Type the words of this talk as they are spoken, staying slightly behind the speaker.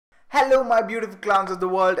Hello my beautiful clowns of the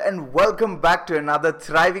world and welcome back to another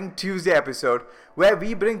thriving Tuesday episode where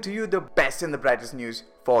we bring to you the best and the brightest news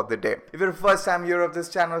for the day. If you're a first time viewer of this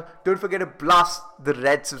channel, don't forget to blast the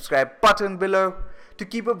red subscribe button below to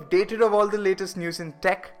keep updated of all the latest news in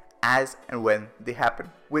tech as and when they happen.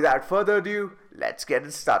 Without further ado, let's get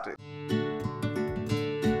it started.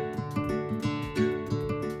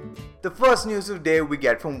 The first news of the day we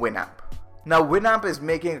get from Winamp. Now Winamp is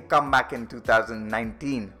making a comeback in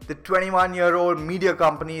 2019. The 21-year-old media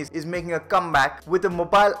company is making a comeback with a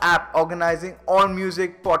mobile app organizing all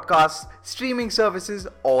music, podcasts, streaming services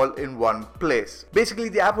all in one place. Basically,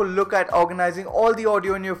 the app will look at organizing all the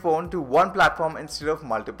audio on your phone to one platform instead of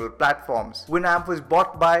multiple platforms. Winamp was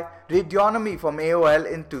bought by Radionomy from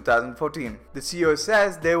AOL in 2014. The CEO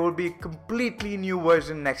says there will be a completely new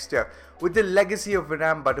version next year with the legacy of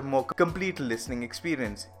Winamp but a more complete listening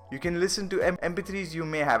experience. You can listen to MP3s you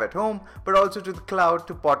may have at home, but also to the cloud,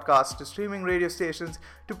 to podcasts, to streaming radio stations,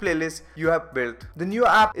 to playlists you have built. The new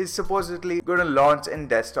app is supposedly going to launch in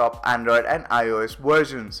desktop, Android and iOS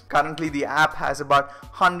versions. Currently, the app has about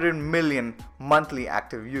 100 million monthly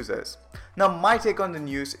active users. Now, my take on the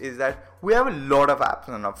news is that we have a lot of apps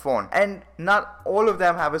on our phone and not all of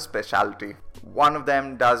them have a specialty. One of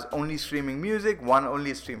them does only streaming music, one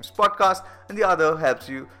only streams podcasts, and the other helps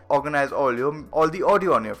you organize all the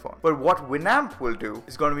audio on your phone. But what Winamp will do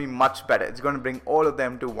is going to be much better. It's going to bring all of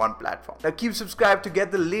them to one platform. Now keep subscribed to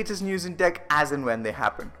get the latest news in tech as and when they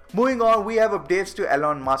happen. Moving on, we have updates to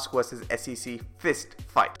Elon Musk versus SEC fist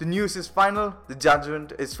fight. The news is final, the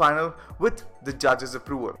judgment is final with the judge's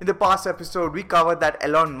approval. In the past episode, we covered that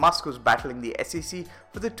Elon Musk was battling the SEC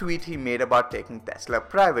for the tweet he made about taking Tesla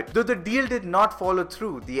private. Though the deal did not follow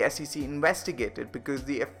through, the SEC investigated because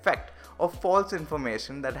the effect of false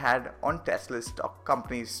information that had on Tesla's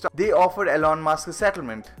company's stock. They offered Elon Musk a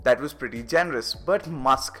settlement that was pretty generous, but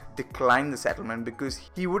Musk declined the settlement because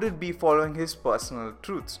he wouldn't be following his personal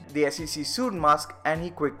truths. The SEC sued Musk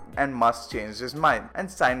and Musk changed his mind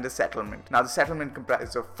and signed the settlement. Now the settlement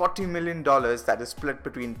comprises of $40 million that is split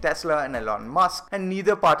between Tesla and Elon Musk, and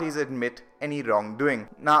neither parties admit any wrongdoing.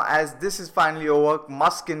 Now as this is finally over,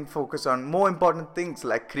 Musk can focus on more important things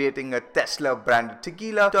like creating a Tesla-branded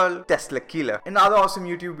Tequila called Teslaquila. In other awesome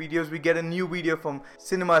YouTube videos, we get a new video from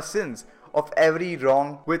Cinema Sins of Every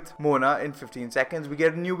Wrong with Mona in 15 seconds. We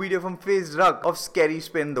get a new video from FaZe Rug of Scary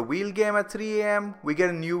Spin the Wheel game at 3 AM. We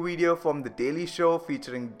get a new video from The Daily Show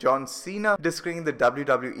featuring John Cena discussing the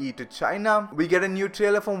WWE to China. We get a new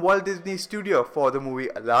trailer from Walt Disney Studio for the movie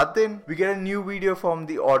Aladdin. We get a new video from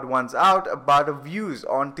The Odd Ones Out about views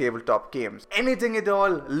on tabletop games. Anything at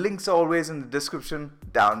all, links are always in the description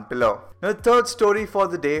down below. Now the third story for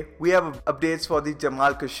the day, we have updates for the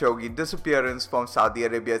Jamal Khashoggi disappearance from Saudi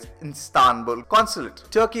Arabia's Istanbul consulate.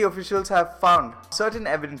 Turkey officials have found certain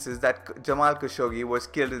evidences that Jamal Khashoggi was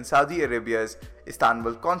killed in Saudi Arabia's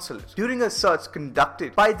Istanbul consulate. During a search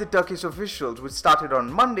conducted by the Turkish officials, which started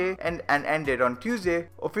on Monday and ended on Tuesday,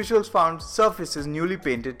 officials found surfaces newly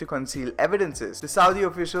painted to conceal evidences. The Saudi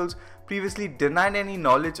officials previously denied any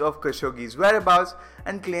knowledge of Khashoggi's whereabouts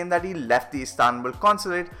and claimed that he left the Istanbul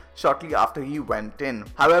consulate shortly after he went in.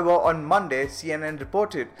 However, on Monday, CNN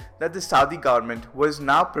reported that the Saudi government was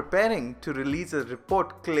now preparing to release a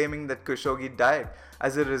report claiming that Khashoggi died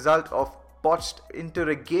as a result of botched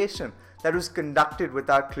interrogation that was conducted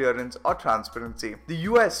without clearance or transparency. The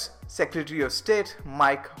US Secretary of State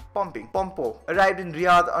Mike Pompeo arrived in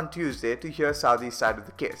Riyadh on Tuesday to hear Saudi's side of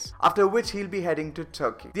the case, after which he'll be heading to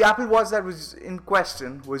Turkey. The Apple Watch that was in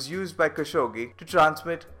question was used by Khashoggi to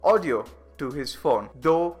transmit audio to his phone,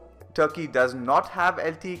 though Turkey does not have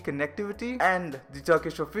LTE connectivity, and the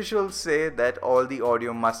Turkish officials say that all the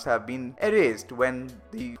audio must have been erased when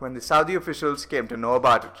the Saudi officials came to know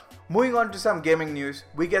about it. Moving on to some gaming news,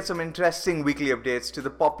 we get some interesting weekly updates to the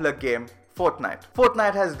popular game Fortnite.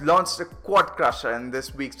 Fortnite has launched a Quad Crusher in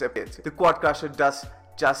this week's updates. The Quad Crusher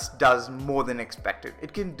does more than expected.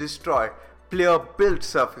 It can destroy player built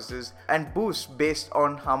surfaces and boost based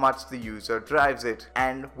on how much the user drives it,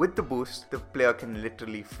 and with the boost the player can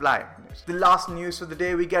literally fly. The last news for the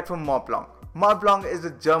day we get from Montblanc. Montblanc is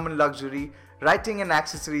a German luxury writing and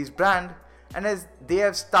accessories brand, and as they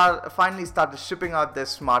have finally started shipping out their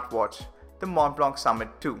smartwatch, the Montblanc Summit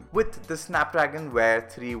 2, with the Snapdragon Wear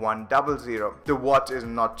 3100. The watch is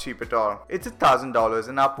not cheap at all. It's $1,000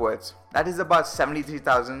 and upwards. That is about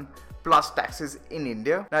 73,000 plus taxes in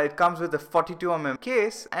India. Now it comes with a 42mm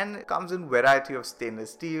case and it comes in variety of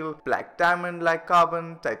stainless steel, black diamond like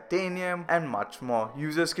carbon, titanium and much more.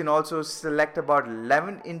 Users can also select about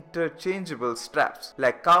 11 interchangeable straps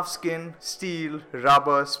like calfskin, steel,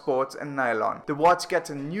 rubber, sports and nylon. The watch gets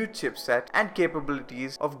a new chipset and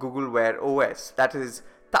capabilities of Google Wear OS, that is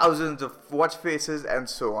thousands of watch faces and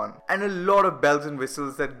so on, and a lot of bells and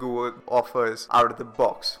whistles that Google offers out of the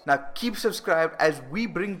box. Now keep subscribed as we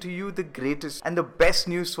bring to you the greatest and the best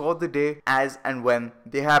news for the day as and when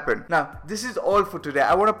they happen. Now this is all for today.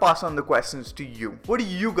 I want to pass on the questions to you. What do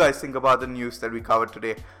you guys think about the news that we covered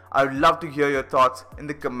today? I would love to hear your thoughts in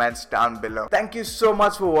the comments down below. Thank you so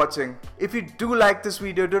much for watching. If you do like this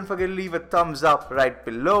video, don't forget to leave a thumbs up right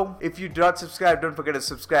below. If you do not subscribe, don't forget to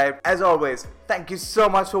subscribe. As always, thank you so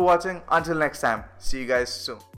much for watching. Until next time, see you guys soon.